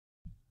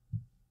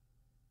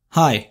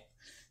Hi,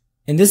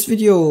 in this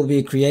video we'll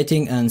be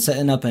creating and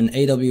setting up an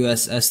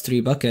AWS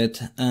S3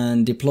 bucket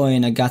and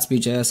deploying a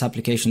GatsbyJS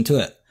application to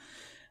it.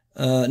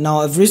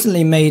 Now I've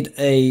recently made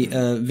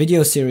a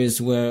video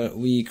series where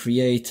we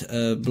create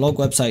a blog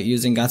website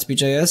using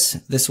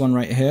GatsbyJS, this one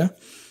right here,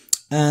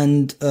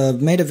 and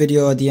made a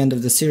video at the end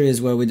of the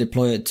series where we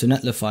deploy it to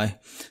Netlify.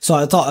 So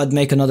I thought I'd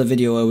make another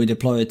video where we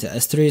deploy it to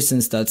S3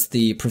 since that's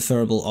the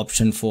preferable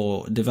option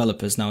for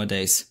developers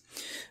nowadays.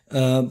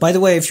 By the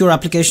way, if your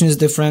application is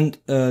different,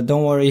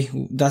 don't worry,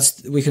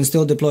 we can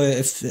still deploy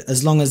it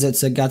as long as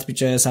it's a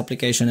GatsbyJS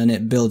application and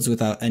it builds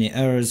without any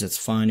errors, it's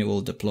fine, it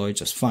will deploy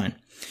just fine.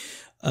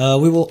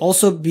 We will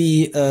also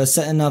be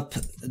setting up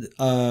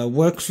a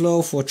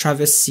workflow for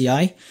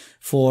TravisCI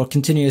for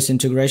continuous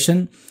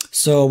integration.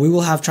 So we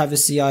will have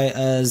TravisCI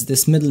as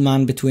this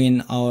middleman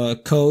between our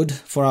code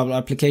for our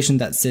application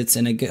that sits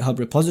in a GitHub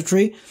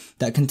repository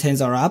that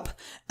contains our app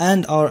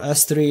and our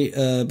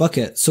S3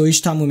 bucket. So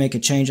each time we make a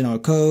change in our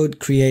code,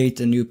 create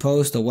a new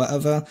post or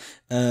whatever,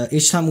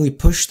 each time we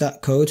push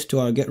that code to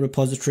our Git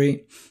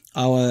repository,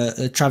 our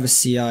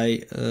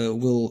TravisCI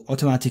will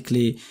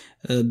automatically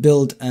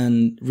build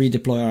and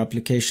redeploy our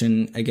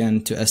application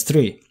again to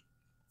S3.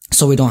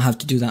 So we don't have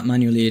to do that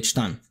manually each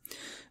time.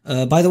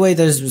 By the way,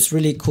 there's this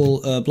really cool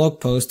blog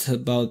post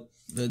about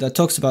that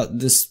talks about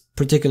this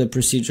particular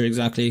procedure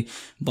exactly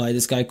by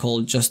this guy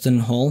called Justin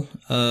Hall.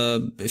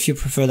 If you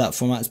prefer that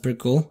format, it's pretty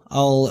cool.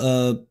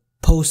 I'll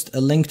post a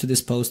link to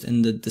this post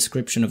in the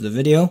description of the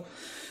video.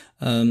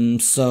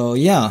 So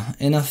yeah,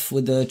 enough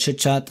with the chit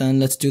chat and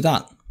let's do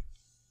that.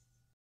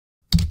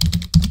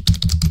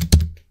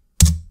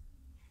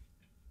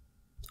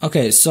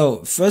 Okay,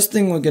 so first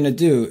thing we're going to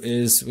do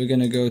is we're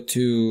going to go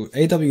to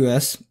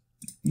AWS.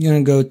 You're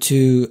going to go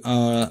to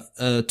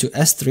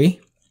S3,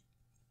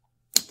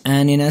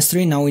 and in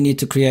S3 now we need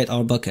to create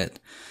our bucket.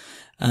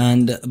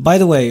 And by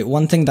the way,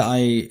 one thing that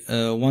I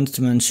want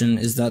to mention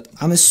is that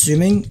I'm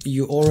assuming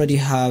you already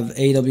have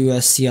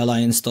AWS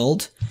CLI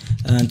installed,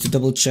 and to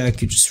double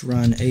check you just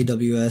run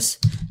AWS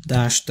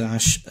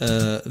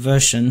 --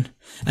 version,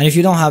 and if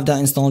you don't have that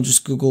installed,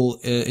 just Google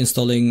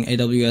installing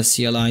AWS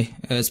CLI.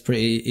 It's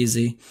pretty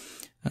easy.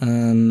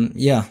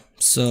 Yeah,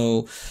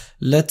 so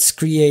let's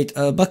create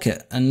a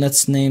bucket and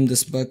let's name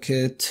this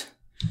bucket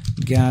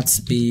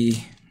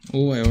Gatsby.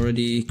 Oh, I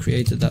already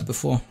created that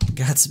before.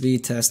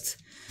 Gatsby test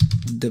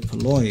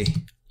deploy.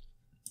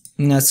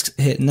 Let's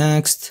hit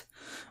next.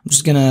 I'm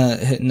just gonna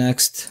hit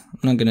next.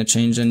 I'm not gonna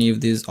change any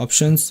of these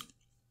options.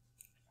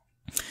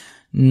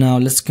 Now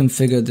let's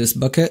configure this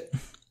bucket.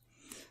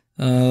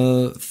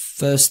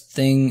 First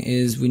thing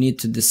is we need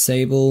to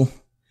disable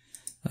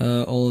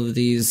all of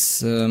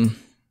these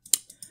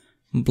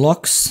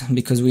blocks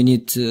because we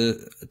need to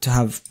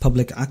have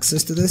public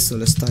access to this. So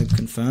let's type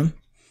confirm,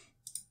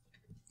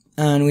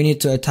 and we need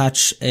to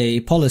attach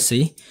a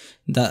policy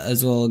that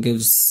as well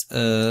gives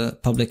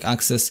public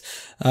access.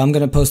 I'm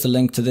going to post a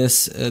link to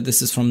this.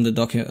 This is from the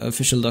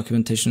official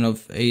documentation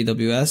of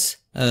AWS.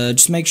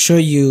 Just make sure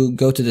you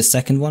go to the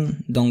second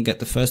one. Don't get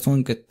the first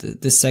one, get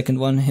this second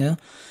one here.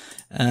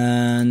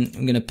 And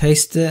I'm going to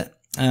paste it.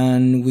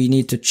 And we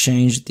need to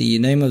change the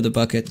name of the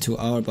bucket to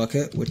our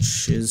bucket,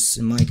 which is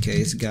in my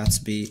case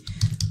Gatsby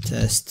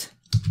test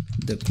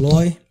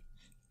deploy.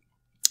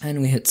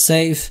 And we hit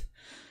save.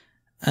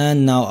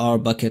 And now our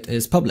bucket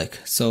is public.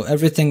 So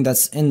everything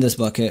that's in this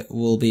bucket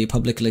will be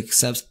publicly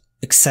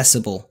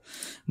accessible.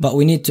 But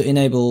we need to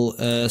enable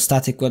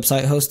static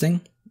website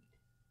hosting.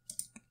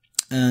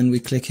 And we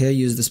click here,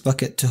 use this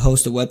bucket to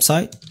host a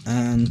website.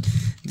 And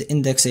the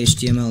index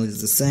HTML is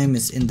the same,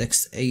 it's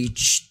index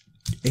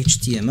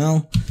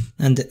HTML.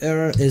 And the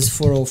error is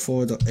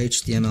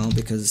 404.html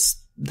because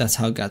that's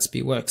how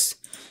Gatsby works.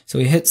 So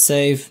we hit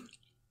save.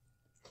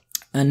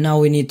 And now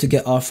we need to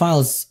get our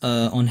files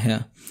on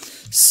here.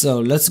 So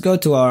let's go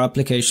to our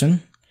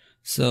application.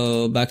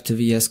 So back to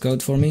VS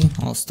Code for me.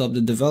 I'll stop the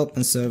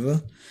development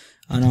server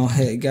and I'll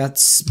hit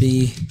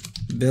Gatsby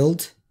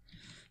build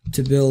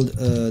to build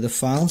the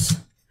files.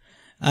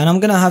 And I'm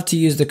gonna have to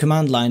use the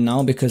command line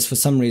now because for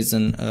some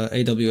reason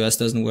AWS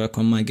doesn't work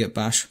on my Git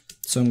bash.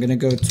 So I'm gonna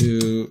go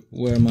to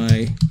where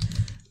my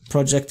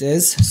project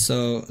is.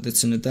 So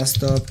that's in the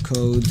desktop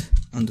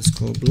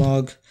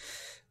code_blog.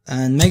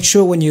 And make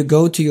sure when you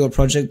go to your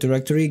project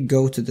directory,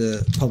 go to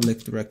the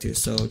public directory.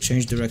 So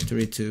change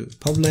directory to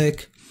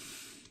public,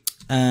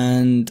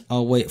 and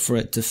I'll wait for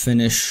it to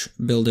finish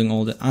building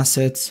all the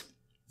assets.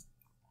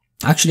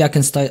 Actually, I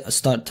can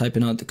start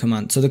typing out the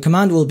command. So the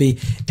command will be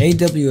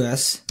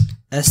AWS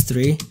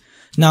S3.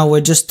 Now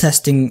we're just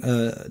testing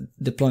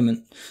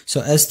deployment.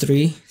 So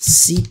S3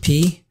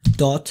 cp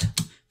dot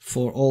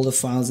for all the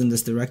files in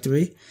this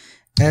directory.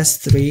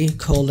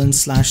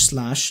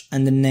 S3:/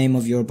 and the name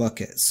of your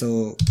bucket.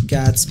 So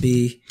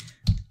Gatsby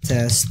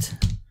test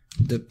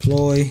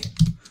deploy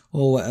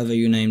or whatever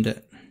you named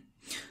it.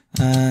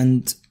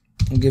 And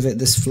we'll give it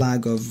this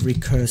flag of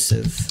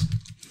recursive.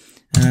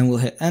 And we'll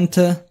hit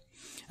enter.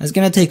 It's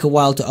going to take a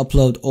while to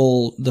upload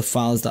all the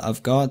files that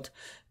I've got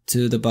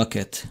to the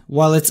bucket.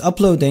 While it's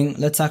uploading,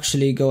 let's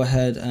actually go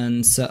ahead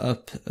and set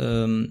up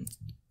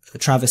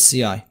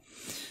TravisCI.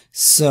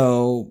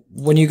 So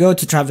when you go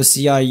to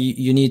TravisCI,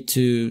 you need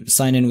to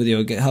sign in with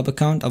your GitHub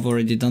account. I've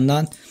already done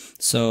that.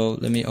 So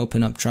let me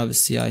open up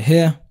TravisCI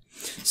here.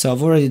 So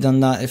I've already done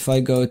that. If I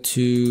go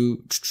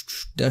to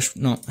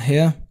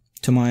here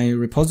to my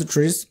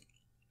repositories.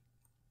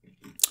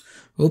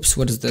 Oops,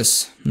 what is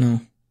this?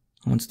 No,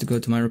 I wanted to go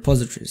to my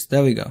repositories.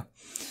 There we go.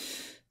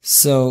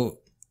 So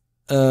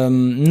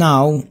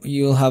now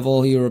you'll have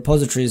all your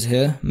repositories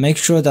here. Make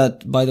sure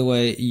that, by the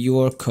way,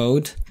 your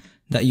code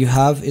that you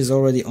have is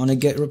already on a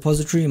Git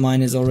repository.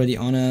 Mine is already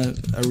on a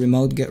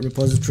remote Git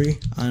repository,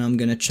 and I'm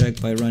gonna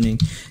check by running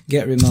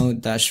git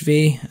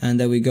remote-v, and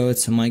there we go,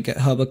 it's on my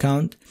GitHub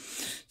account.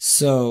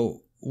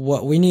 So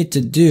what we need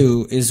to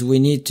do is we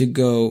need to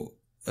go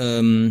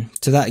to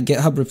that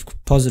GitHub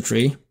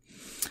repository,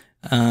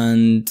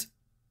 and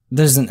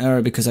there's an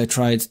error because I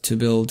tried to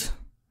build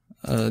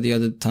the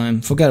other time.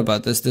 Forget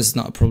about this. This is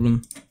not a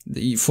problem.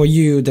 For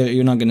you,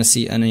 you're not going to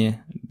see any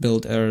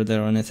build error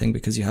there or anything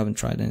because you haven't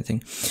tried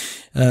anything.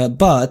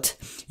 But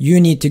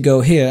you need to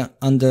go here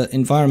under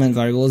environment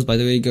variables. By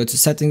the way, you go to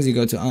settings, you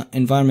go to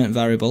environment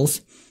variables,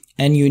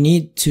 and you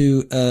need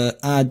to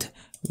add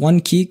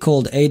one key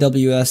called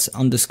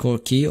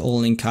AWS_key,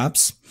 all in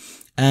caps.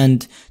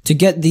 And to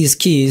get these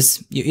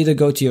keys, you either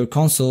go to your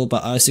console,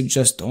 but I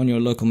suggest on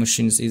your local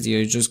machine it's easier.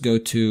 You just go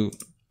to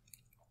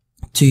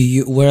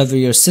wherever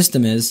your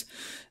system is,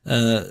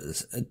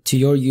 to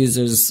your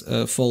users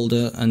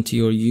folder and to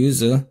your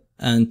user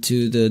and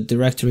to the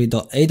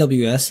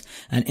directory.aws,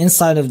 and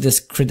inside of this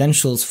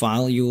credentials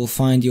file you will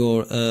find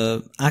your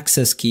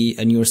access key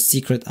and your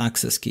secret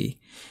access key,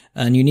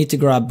 and you need to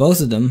grab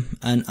both of them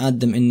and add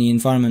them in the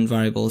environment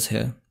variables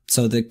here.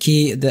 So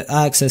the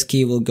access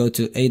key will go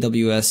to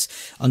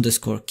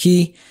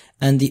AWS_key,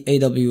 and the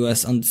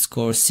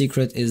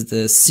AWS_secret is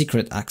the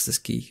secret access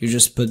key. You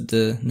just put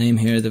the name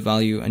here, the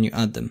value, and you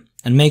add them.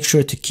 And make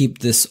sure to keep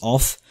this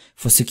off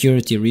for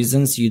security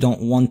reasons. You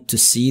don't want to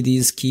see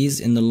these keys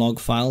in the log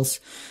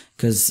files,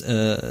 because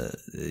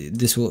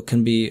this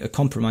can be a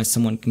compromise.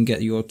 Someone can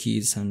get your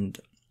keys and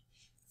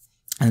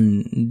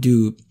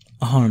do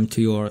harm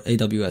to your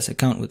AWS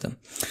account with them.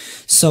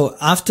 So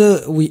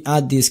after we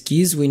add these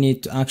keys, we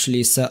need to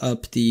actually set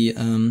up the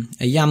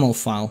a YAML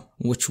file,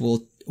 which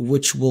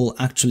will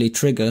actually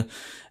trigger.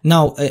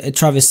 Now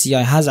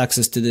TravisCI has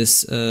access to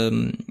this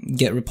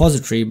Git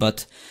repository,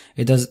 but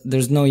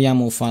there's no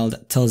YAML file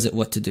that tells it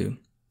what to do.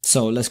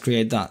 So let's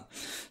create that.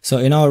 So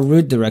in our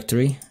root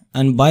directory,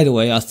 and by the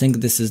way, I think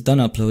this is done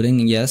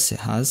uploading. Yes, it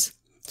has.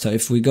 So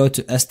if we go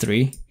to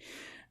S3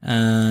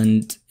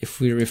 and if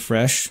we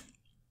refresh,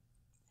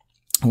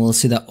 we'll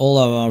see that all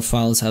of our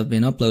files have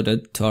been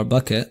uploaded to our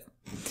bucket.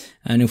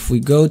 And if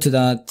we go to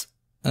that,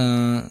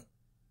 we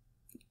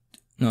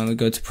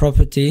go to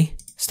property,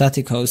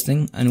 static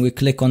hosting, and we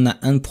click on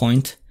that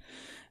endpoint,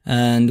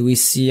 and we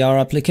see our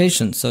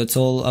application. So it's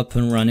all up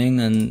and running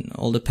and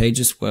all the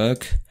pages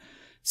work.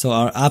 So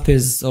our app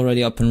is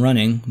already up and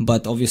running,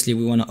 but obviously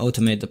we want to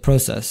automate the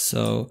process.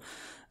 So,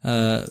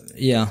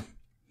 yeah,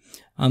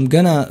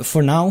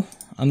 for now,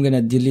 I'm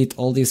gonna delete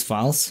all these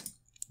files,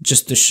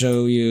 just to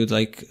show you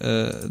like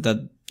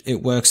that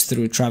it works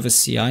through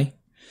TravisCI.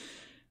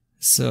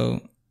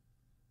 So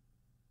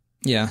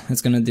yeah,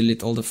 it's gonna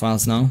delete all the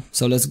files now.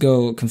 So let's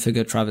go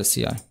configure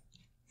TravisCI.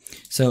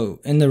 So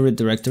in the root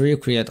directory, you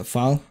create a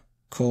file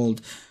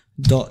called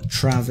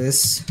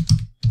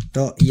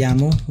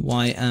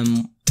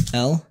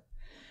 .travis.yaml,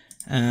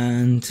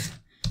 and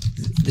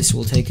this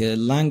will take a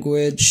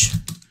language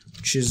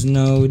which is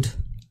Node_js,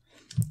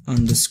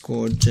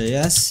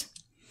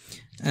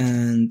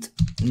 and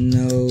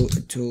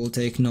it will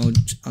take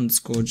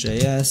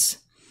Node_js,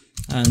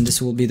 and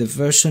this will be the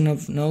version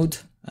of Node,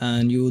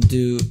 and you will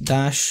do --,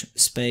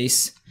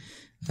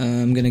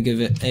 I'm gonna give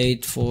it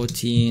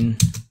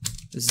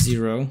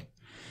 8.14.0,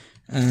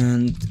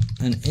 and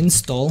an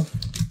install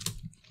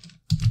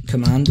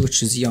command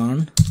which is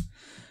yarn,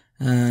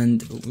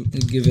 and we'll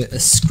give it a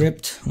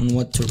script on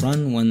what to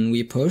run when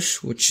we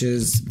push, which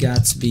is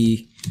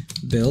Gatsby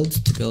build,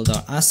 to build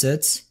our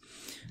assets,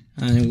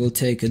 and it will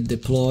take a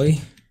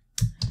deploy.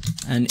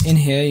 And in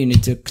here you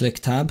need to click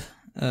tab.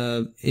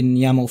 In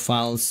YAML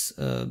files,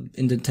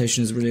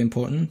 indentation is really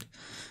important.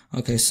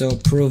 Okay, so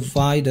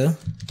provider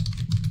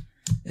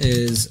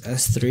is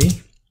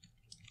S3,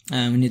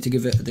 and we need to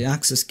give it the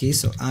access key.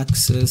 So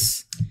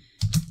access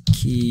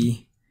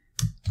key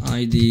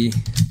ID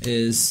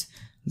is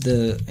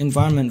the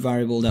environment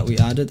variable that we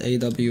added,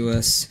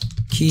 AWS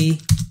key,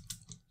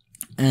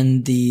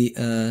 and the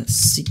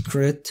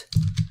secret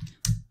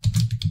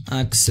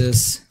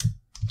access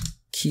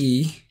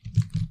key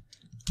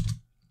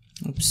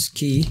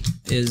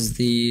is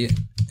the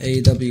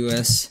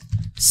AWS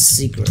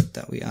secret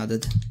that we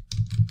added,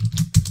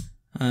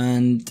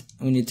 and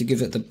we need to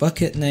give it the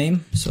bucket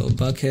name. So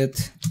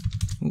bucket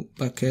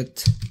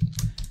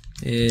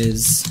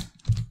is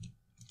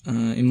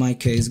in my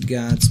case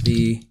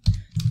Gatsby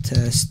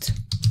test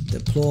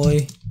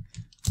deploy,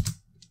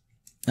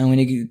 and we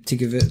need to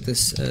give it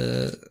this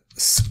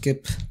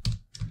skip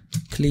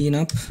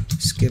 _cleanup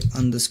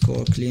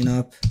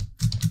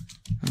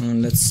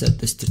And let's set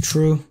this to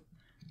true.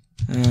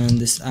 And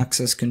this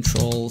access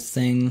control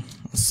thing,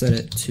 I'll set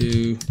it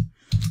to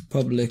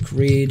public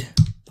read,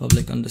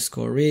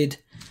 public_read.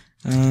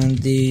 And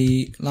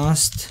the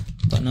last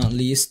but not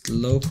least,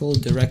 local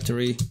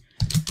directory,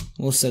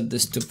 we'll set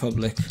this to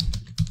public.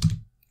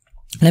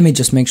 Let me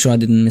just make sure I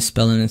didn't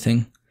misspell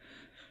anything.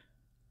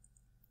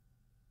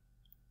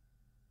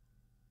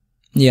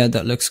 Yeah,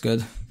 that looks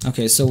good.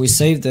 Okay, so we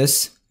save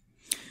this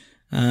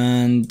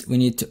and we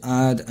need to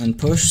add and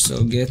push.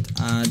 So git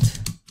add.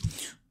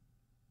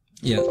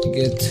 Yeah,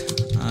 git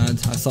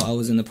add. I thought I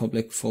was in the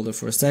public folder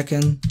for a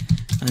second.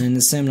 And in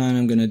the same line,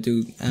 I'm gonna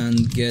do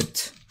and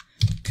git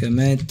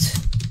commit.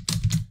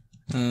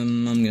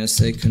 I'm gonna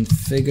say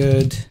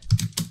configured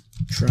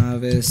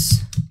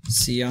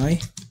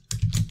TravisCI.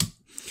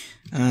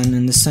 And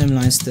in the same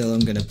line still,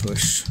 I'm gonna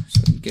push.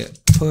 So git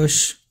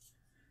push.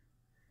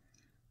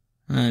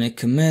 And it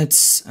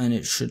commits and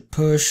it should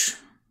push.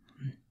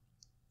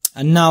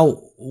 And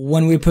now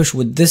when we push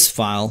with this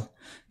file,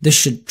 this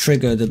should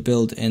trigger the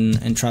build in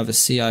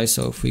TravisCI.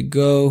 So if we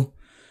go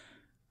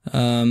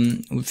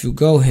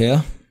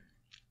here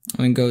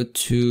and go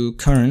to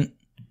current,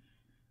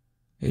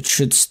 it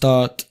should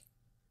start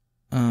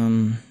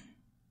a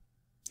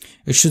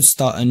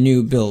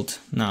new build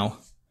now.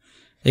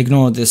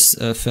 Ignore this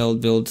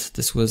failed build.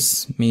 This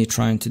was me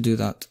trying to do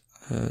that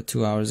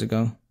 2 hours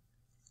ago.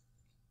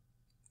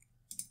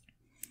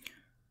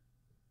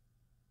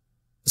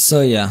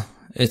 So yeah,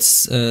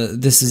 it's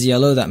this is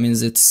yellow. That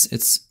means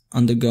it's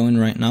undergoing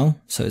right now.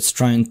 So it's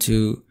trying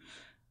to,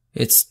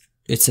 it's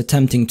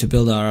attempting to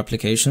build our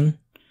application.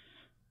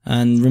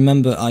 And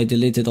remember, I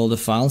deleted all the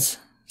files,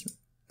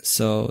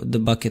 so the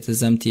bucket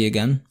is empty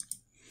again.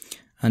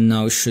 And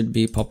now it should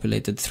be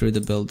populated through the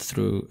build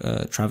through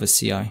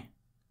TravisCI.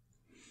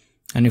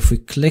 And if we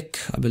click,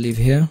 I believe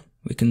here,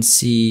 we can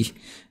see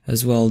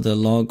as well the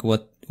log,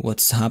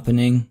 what's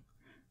happening,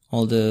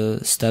 all the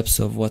steps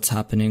of what's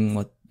happening,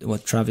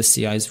 what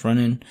TravisCI is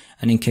running,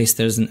 and in case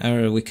there's an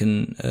error, we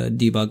can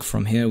debug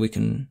from here. We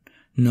can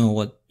know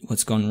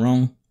what's gone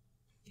wrong.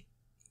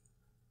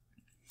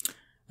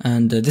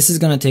 And this is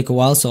gonna take a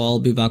while, so I'll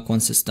be back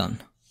once it's done.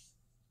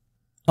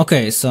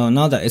 Okay, so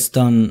now that it's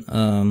done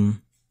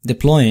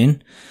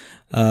deploying,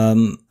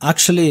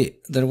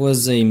 actually there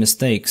was a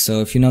mistake.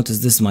 So if you notice,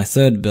 this is my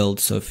third build.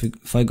 So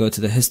if I go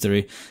to the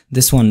history,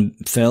 this one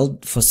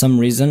failed for some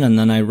reason, and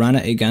then I ran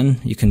it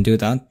again. You can do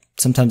that.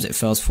 Sometimes it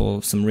fails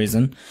for some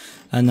reason.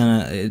 And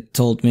then it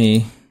told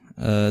me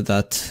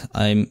that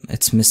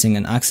it's missing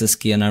an access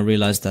key, and I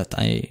realized that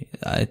I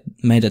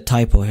made a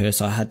typo here,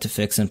 so I had to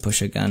fix and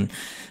push again.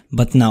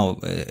 But now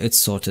it's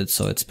sorted,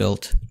 so it's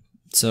built.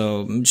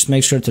 So just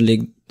make sure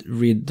to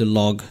read the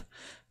log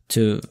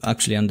to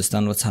actually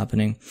understand what's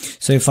happening.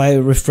 So if I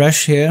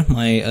refresh here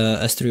my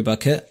S3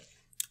 bucket,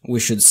 we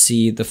should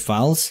see the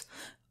files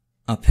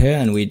up here,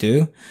 and we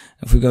do.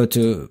 If we go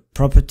to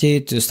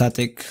property, to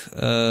static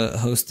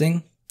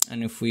hosting,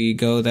 and if we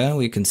go there,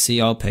 we can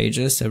see our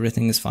pages,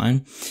 everything is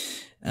fine.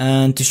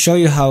 And to show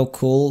you how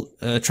cool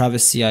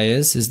TravisCI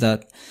is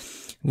that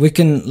we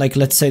can, like,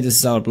 let's say this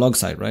is our blog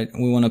site, right?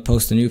 We want to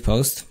post a new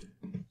post.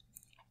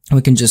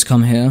 We can just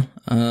come here,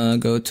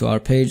 go to our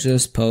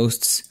pages,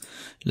 posts.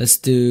 Let's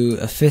do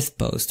a 5th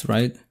post,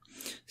 right?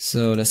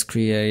 So let's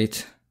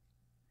create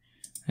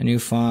a new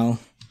file.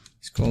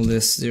 Let's call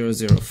this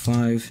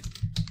 005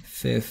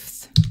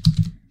 5th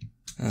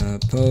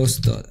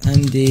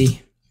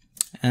post.md.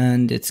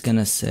 And it's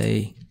gonna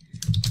say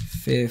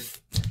 5th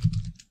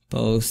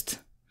post,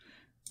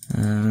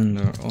 and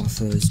our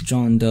author is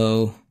John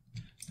Doe,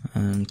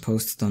 and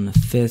posted on the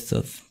 5th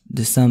of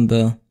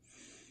December,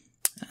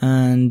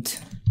 and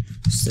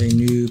say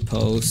new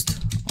post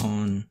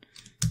on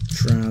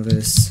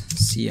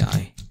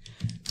TravisCI.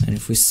 And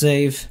if we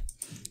save,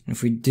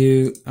 if we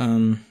do,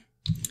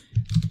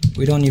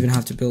 we don't even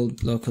have to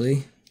build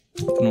locally.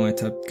 I don't know why I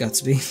typed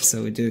Gatsby,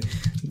 so we do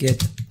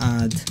git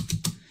add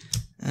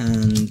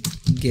and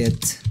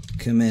git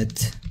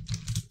commit,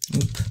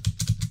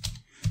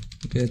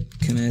 git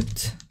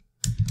commit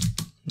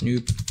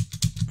new,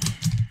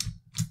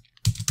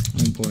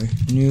 oh boy,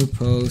 new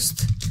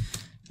post,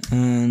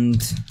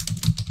 and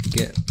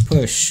git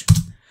push.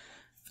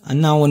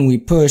 And now when we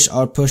push,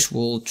 our push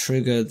will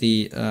trigger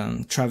the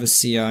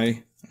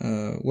TravisCI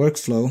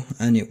workflow,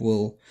 and it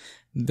will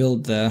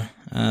build there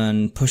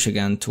and push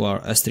again to our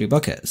S3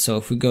 bucket. So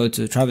if we go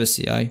to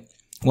TravisCI,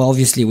 well,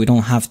 obviously we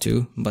don't have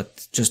to,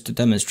 but just to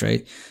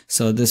demonstrate.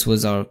 So this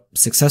was our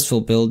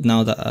successful build.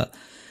 Now that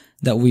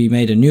that we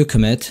made a new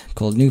commit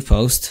called new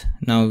post,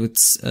 now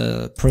it's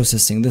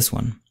processing this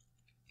one.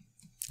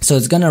 So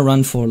it's gonna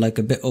run for like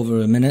a bit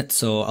over a minute.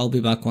 So I'll be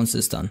back once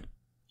it's done.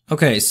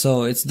 Okay,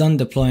 so it's done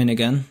deploying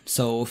again.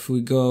 So if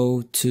we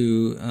go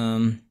to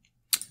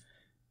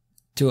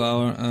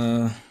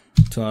our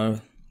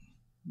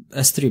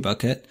S3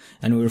 bucket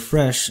and we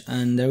refresh,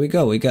 and there we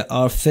go, we get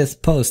our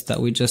 5th post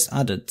that we just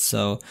added.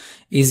 So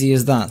easy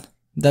as that.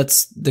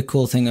 That's the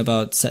cool thing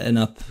about setting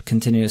up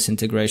continuous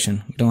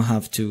integration. You don't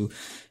have to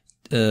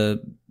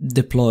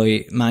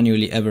deploy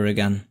manually ever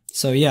again.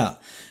 So yeah,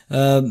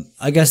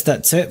 I guess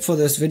that's it for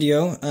this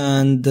video,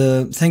 and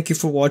thank you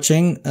for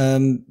watching.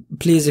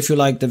 Please, if you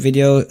like the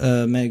video,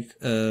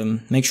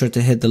 make sure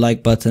to hit the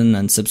like button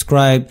and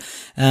subscribe.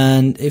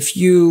 And if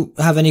you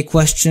have any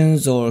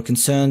questions or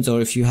concerns,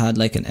 or if you had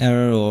like an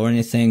error or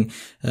anything,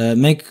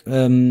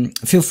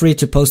 feel free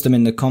to post them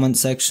in the comment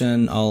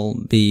section. I'll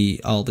be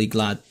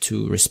glad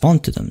to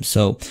respond to them.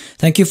 So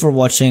thank you for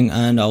watching,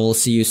 and I will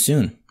see you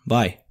soon.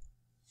 Bye.